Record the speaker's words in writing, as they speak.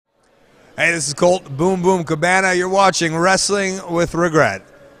Hey, this is Colt Boom Boom Cabana. You're watching Wrestling with Regret.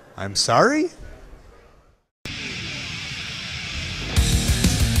 I'm sorry?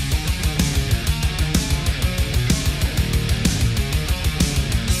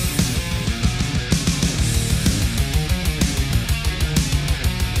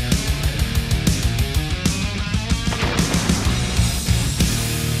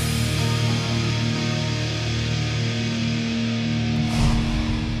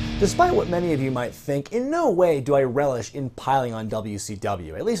 Despite what many of you might think, in no way do I relish in piling on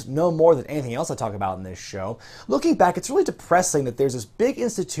WCW, at least no more than anything else I talk about in this show. Looking back, it's really depressing that there's this big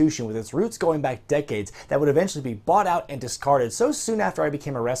institution with its roots going back decades that would eventually be bought out and discarded so soon after I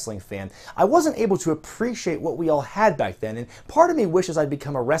became a wrestling fan. I wasn't able to appreciate what we all had back then, and part of me wishes I'd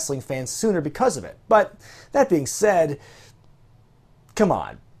become a wrestling fan sooner because of it. But that being said, come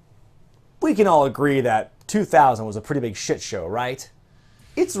on. We can all agree that 2000 was a pretty big shit show, right?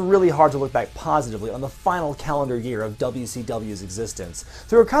 It's really hard to look back positively on the final calendar year of WCW's existence.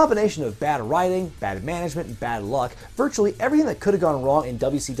 Through a combination of bad writing, bad management, and bad luck, virtually everything that could have gone wrong in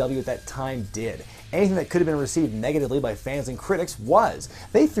WCW at that time did. Anything that could have been received negatively by fans and critics was.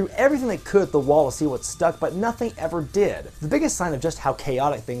 They threw everything they could at the wall to see what stuck, but nothing ever did. The biggest sign of just how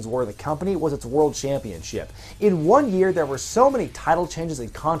chaotic things were in the company was its World Championship. In one year, there were so many title changes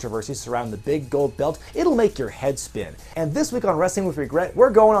and controversies surrounding the big gold belt, it'll make your head spin. And this week on Wrestling with Regret,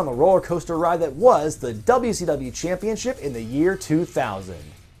 we're going on the roller coaster ride that was the WCW Championship in the year 2000.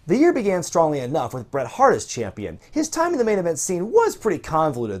 The year began strongly enough with Bret Hart as champion. His time in the main event scene was pretty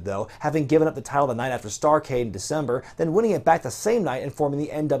convoluted though, having given up the title the night after Starrcade in December, then winning it back the same night and forming the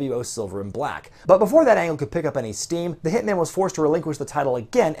NWO Silver and Black. But before that angle could pick up any steam, the Hitman was forced to relinquish the title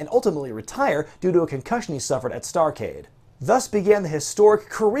again and ultimately retire due to a concussion he suffered at Starrcade. Thus began the historic,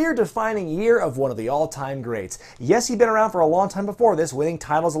 career-defining year of one of the all-time greats. Yes, he'd been around for a long time before this, winning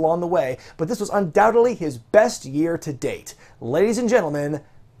titles along the way, but this was undoubtedly his best year to date. Ladies and gentlemen,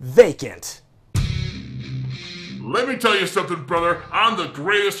 Vacant. Let me tell you something, brother. I'm the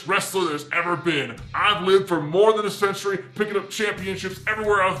greatest wrestler there's ever been. I've lived for more than a century, picking up championships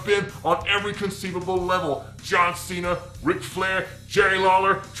everywhere I've been on every conceivable level. John Cena, Ric Flair, Jerry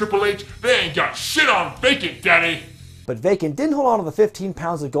Lawler, Triple H, they ain't got shit on Vacant, daddy. But Vacant didn't hold on to the 15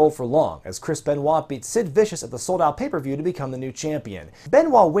 pounds of gold for long, as Chris Benoit beat Sid Vicious at the sold-out pay-per-view to become the new champion.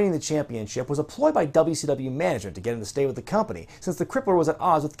 Benoit winning the championship was a ploy by WCW management to get him to stay with the company, since the Crippler was at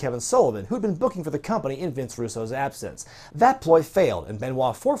odds with Kevin Sullivan, who'd been booking for the company in Vince Russo's absence. That ploy failed, and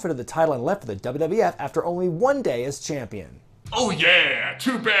Benoit forfeited the title and left for the WWF after only one day as champion. Oh yeah,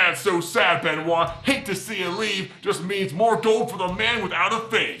 too bad, so sad, Benoit. Hate to see you leave, just means more gold for the man without a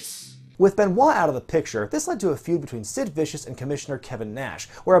face. With Benoit out of the picture, this led to a feud between Sid Vicious and Commissioner Kevin Nash,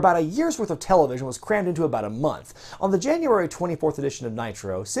 where about a year's worth of television was crammed into about a month. On the January 24th edition of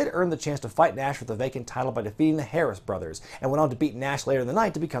Nitro, Sid earned the chance to fight Nash for the vacant title by defeating the Harris brothers, and went on to beat Nash later in the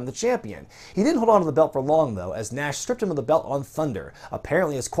night to become the champion. He didn't hold on to the belt for long though, as Nash stripped him of the belt on Thunder.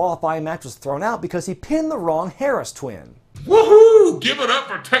 Apparently his qualifying match was thrown out because he pinned the wrong Harris twin. Woohoo! Give it up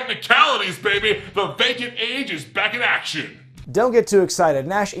for technicalities, baby! The Vacant age is back in action! Don't get too excited.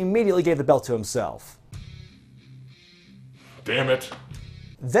 Nash immediately gave the belt to himself. Damn it.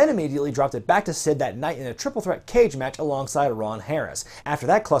 Then immediately dropped it back to Sid that night in a triple threat cage match alongside Ron Harris. After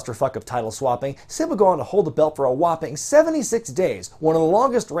that clusterfuck of title swapping, Sid would go on to hold the belt for a whopping 76 days, one of the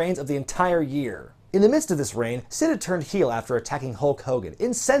longest reigns of the entire year. In the midst of this reign, Sid had turned heel after attacking Hulk Hogan,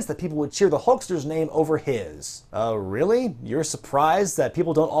 incensed that people would cheer the Hulkster's name over his. Really? You're surprised that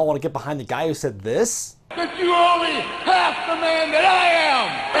people don't all want to get behind the guy who said this? That you only half the man that I am,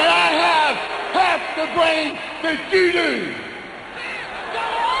 and I have half the brain that you do.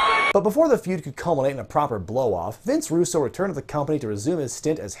 But before the feud could culminate in a proper blow-off, Vince Russo returned to the company to resume his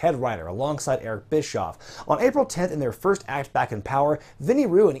stint as head writer alongside Eric Bischoff. On April 10th, in their first act back in power, Vinnie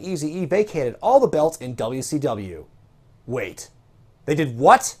Rue and Eazy-E vacated all the belts in WCW. Wait, they did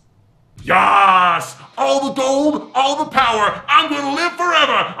what? Yas! All the gold, all the power, I'm gonna live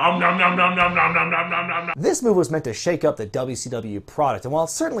forever! Nom nom nom nom nom nom nom nom nom. This move was meant to shake up the WCW product, and while it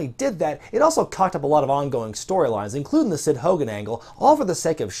certainly did that, it also cocked up a lot of ongoing storylines, including the Sid Hogan angle, all for the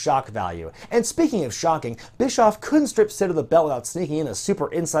sake of shock value. And speaking of shocking, Bischoff couldn't strip Sid of the belt without sneaking in a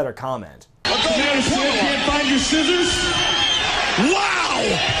super insider comment. What's the matter, Sid? Can't find your scissors? Wow!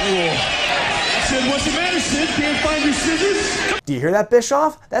 I said, what's the matter, Sid? Can't find your scissors? Do you hear that,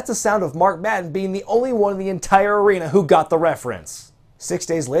 Bischoff? That's the sound of Mark Madden being the only one in the entire arena who got the reference. 6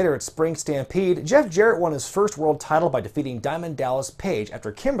 days later at Spring Stampede, Jeff Jarrett won his first world title by defeating Diamond Dallas Page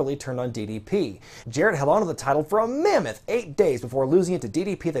after Kimberly turned on DDP. Jarrett held on to the title for a mammoth 8 days before losing it to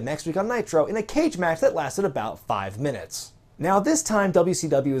DDP the next week on Nitro in a cage match that lasted about 5 minutes. Now this time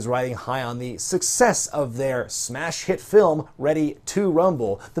WCW is riding high on the success of their smash hit film, Ready to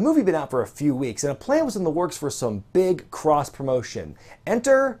Rumble. The movie had been out for a few weeks and a plan was in the works for some big cross promotion.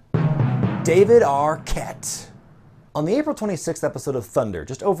 Enter David Arquette. On the April 26th episode of Thunder,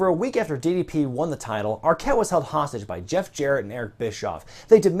 just over a week after DDP won the title, Arquette was held hostage by Jeff Jarrett and Eric Bischoff.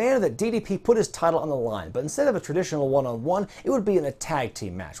 They demanded that DDP put his title on the line, but instead of a traditional one-on-one, it would be in a tag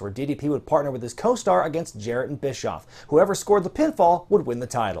team match where DDP would partner with his co-star against Jarrett and Bischoff. Whoever scored the pinfall would win the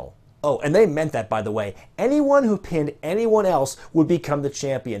title. Oh, and they meant that, by the way. Anyone who pinned anyone else would become the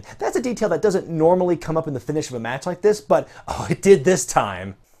champion. That's a detail that doesn't normally come up in the finish of a match like this, but oh, it did this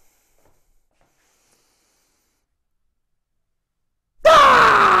time.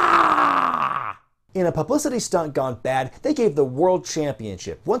 In a publicity stunt gone bad, they gave the World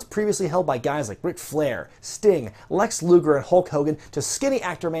Championship, once previously held by guys like Ric Flair, Sting, Lex Luger, and Hulk Hogan, to skinny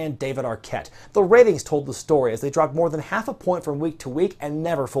actor man David Arquette. The ratings told the story as they dropped more than half a point from week to week and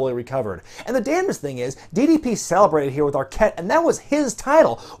never fully recovered. And the damnedest thing is, DDP celebrated here with Arquette, and that was his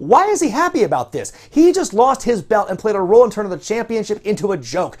title. Why is he happy about this? He just lost his belt and played a role and turned the championship into a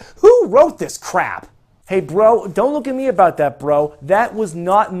joke. Who wrote this crap? Hey bro, don't look at me about that, bro. That was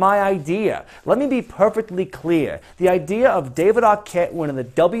not my idea. Let me be perfectly clear. The idea of David Arquette winning the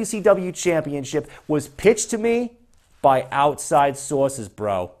WCW Championship was pitched to me by outside sources,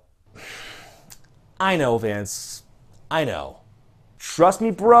 bro. I know, Vince. I know. Trust me,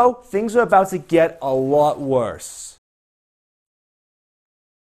 bro, things are about to get a lot worse.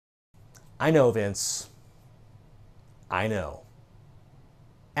 I know, Vince. I know.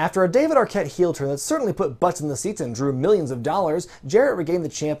 After a David Arquette heel turn that certainly put butts in the seats and drew millions of dollars, Jarrett regained the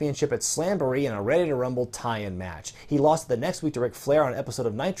championship at Slamboree in a Ready to Rumble tie-in match. He lost the next week to Ric Flair on an episode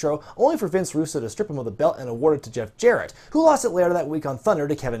of Nitro, only for Vince Russo to strip him of the belt and award it to Jeff Jarrett, who lost it later that week on Thunder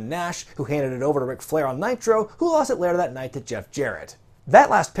to Kevin Nash, who handed it over to Ric Flair on Nitro, who lost it later that night to Jeff Jarrett.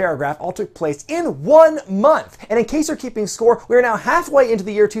 That last paragraph all took place in 1 month, and in case you're keeping score, we are now halfway into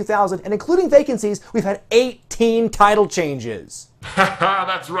the year 2000, and including vacancies, we've had 18 title changes. Haha,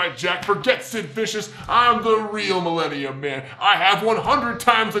 that's right, Jack. Forget Sid Vicious. I'm the real Millennium Man. I have 100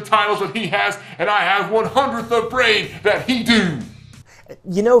 times the titles that he has, and I have 100th the brain that he do.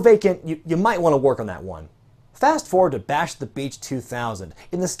 You know, Vacant, you might want to work on that one. Fast forward to Bash at the Beach 2000.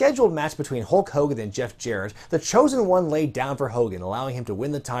 In the scheduled match between Hulk Hogan and Jeff Jarrett, the Chosen One laid down for Hogan, allowing him to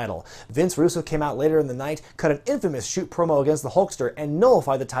win the title. Vince Russo came out later in the night, cut an infamous shoot promo against the Hulkster, and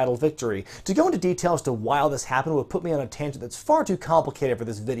nullified the title victory. To go into detail as to why all this happened would put me on a tangent that's far too complicated for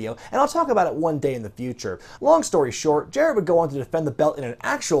this video, and I'll talk about it one day in the future. Long story short, Jarrett would go on to defend the belt in an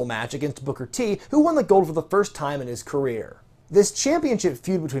actual match against Booker T, who won the gold for the first time in his career. This championship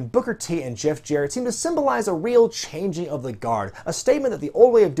feud between Booker T and Jeff Jarrett seemed to symbolize a real changing of the guard, a statement that the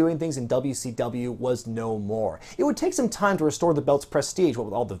old way of doing things in WCW was no more. It would take some time to restore the belt's prestige, what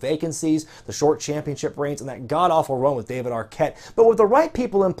with all the vacancies, the short championship reigns, and that god-awful run with David Arquette, but with the right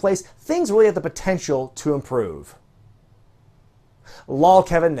people in place, things really had the potential to improve. Lol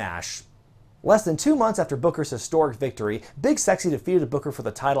Kevin Nash. Less than 2 months after Booker's historic victory, Big Sexy defeated Booker for the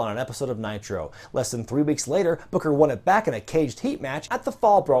title on an episode of Nitro. Less than 3 weeks later, Booker won it back in a caged heat match at the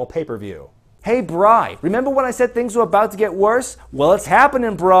Fall Brawl pay-per-view. Hey, Bri, remember when I said things were about to get worse? Well, it's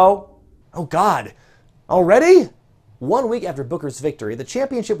happening, bro. Oh, God. Already? 1 week after Booker's victory, the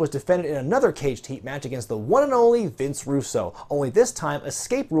championship was defended in another caged heat match against the one and only Vince Russo, only this time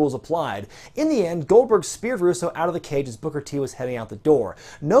escape rules applied. In the end, Goldberg speared Russo out of the cage as Booker T was heading out the door.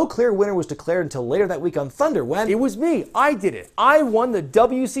 No clear winner was declared until later that week on Thunder when... It was me! I did it! I won the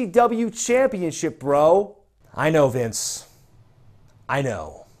WCW Championship, bro! I know, Vince. I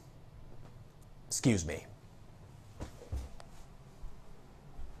know. Excuse me.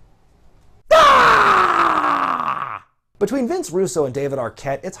 Between Vince Russo and David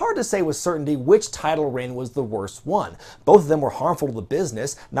Arquette, it's hard to say with certainty which title reign was the worst one. Both of them were harmful to the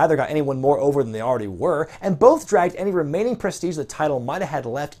business, neither got anyone more over than they already were, and both dragged any remaining prestige the title might have had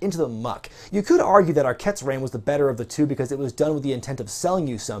left into the muck. You could argue that Arquette's reign was the better of the two because it was done with the intent of selling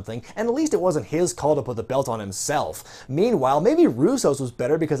you something, and at least it wasn't his call to put the belt on himself. Meanwhile, maybe Russo's was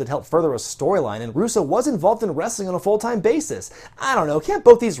better because it helped further a storyline, and Russo was involved in wrestling on a full-time basis. I don't know, can't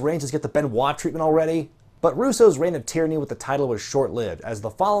both these reigns just get the Benoit treatment already? But Russo's reign of tyranny with the title was short-lived, as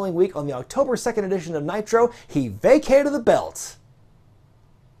the following week on the October 2nd edition of Nitro, he vacated the belt.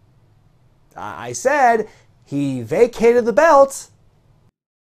 I said, he vacated the belt.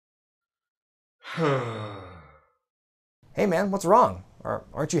 Hey man, what's wrong?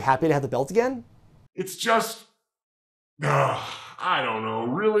 Aren't you happy to have the belt again? It's just... I don't know,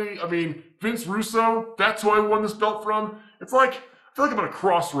 really? I mean, Vince Russo, that's who I won this belt from? It's like, I feel like I'm at a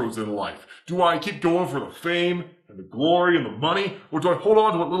crossroads in life. Do I keep going for the fame and the glory and the money, or do I hold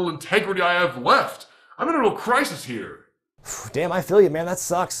on to what little integrity I have left? I'm in a real crisis here. Damn, I feel you, man. That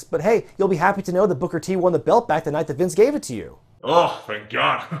sucks. But hey, you'll be happy to know that Booker T won the belt back the night that Vince gave it to you. Oh, thank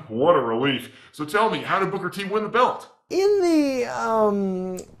God. What a relief. So tell me, how did Booker T win the belt? In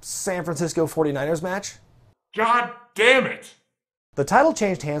the, San Francisco 49ers match? God damn it. The title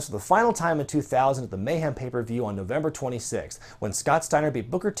changed hands for the final time in 2000 at the Mayhem pay-per-view on November 26th, when Scott Steiner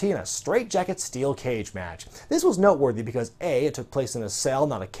beat Booker T in a straitjacket steel cage match. This was noteworthy because A, it took place in a cell,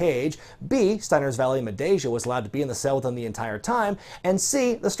 not a cage, B, Steiner's valet Medeja was allowed to be in the cell with him the entire time, and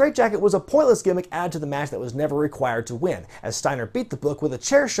C, the straitjacket was a pointless gimmick added to the match that was never required to win, as Steiner beat the Book with a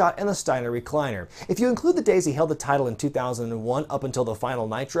chair shot and a Steiner recliner. If you include the days he held the title in 2001 up until the final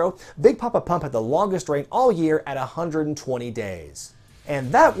Nitro, Big Papa Pump had the longest reign all year at 120 days.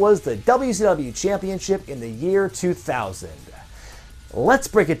 And that was the WCW Championship in the year 2000. Let's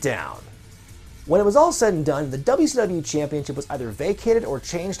break it down. When it was all said and done, the WCW Championship was either vacated or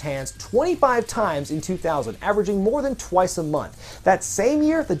changed hands 25 times in 2000, averaging more than twice a month. That same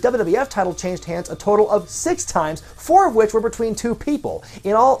year, the WWF title changed hands a total of 6 times, 4 of which were between 2 people.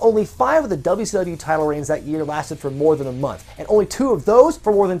 In all, only 5 of the WCW title reigns that year lasted for more than a month, and only 2 of those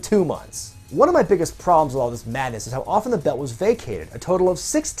for more than 2 months. One of my biggest problems with all this madness is how often the belt was vacated, a total of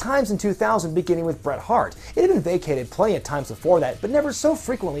 6 times in 2000, beginning with Bret Hart. It had been vacated plenty of times before that, but never so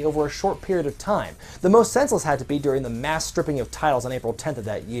frequently over a short period of time. The most senseless had to be during the mass stripping of titles on April 10th of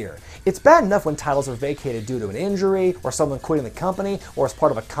that year. It's bad enough when titles are vacated due to an injury, or someone quitting the company, or as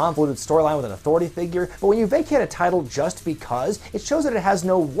part of a convoluted storyline with an authority figure, but when you vacate a title just because, it shows that it has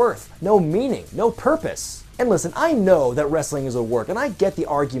no worth, no meaning, no purpose. And listen, I know that wrestling is a work, and I get the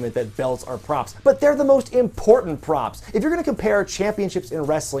argument that belts are props, but they're the most important props. If you're going to compare championships in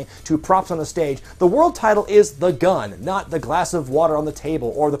wrestling to props on the stage, the world title is the gun, not the glass of water on the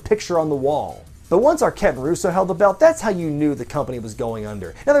table or the picture on the wall. But once Arquette and Russo held the belt, that's how you knew the company was going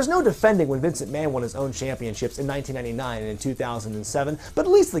under. Now, there's no defending when Vince McMahon won his own championships in 1999 and in 2007, but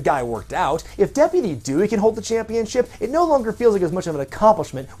at least the guy worked out. If Deputy Dewey can hold the championship, it no longer feels like as much of an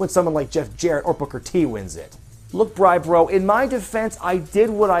accomplishment when someone like Jeff Jarrett or Booker T wins it. Look, bro, in my defense, I did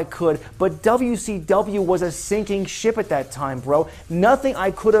what I could, but WCW was a sinking ship at that time, bro. Nothing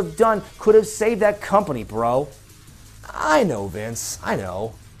I could have done could have saved that company, bro. I know, Vince, I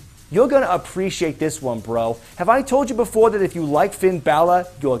know. You're gonna appreciate this one, bro. Have I told you before that if you like Finn Balor,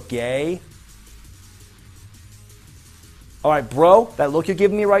 you're gay? Alright, bro, that look you're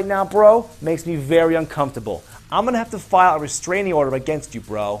giving me right now, bro, makes me very uncomfortable. I'm gonna have to file a restraining order against you,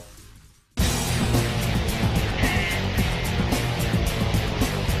 bro.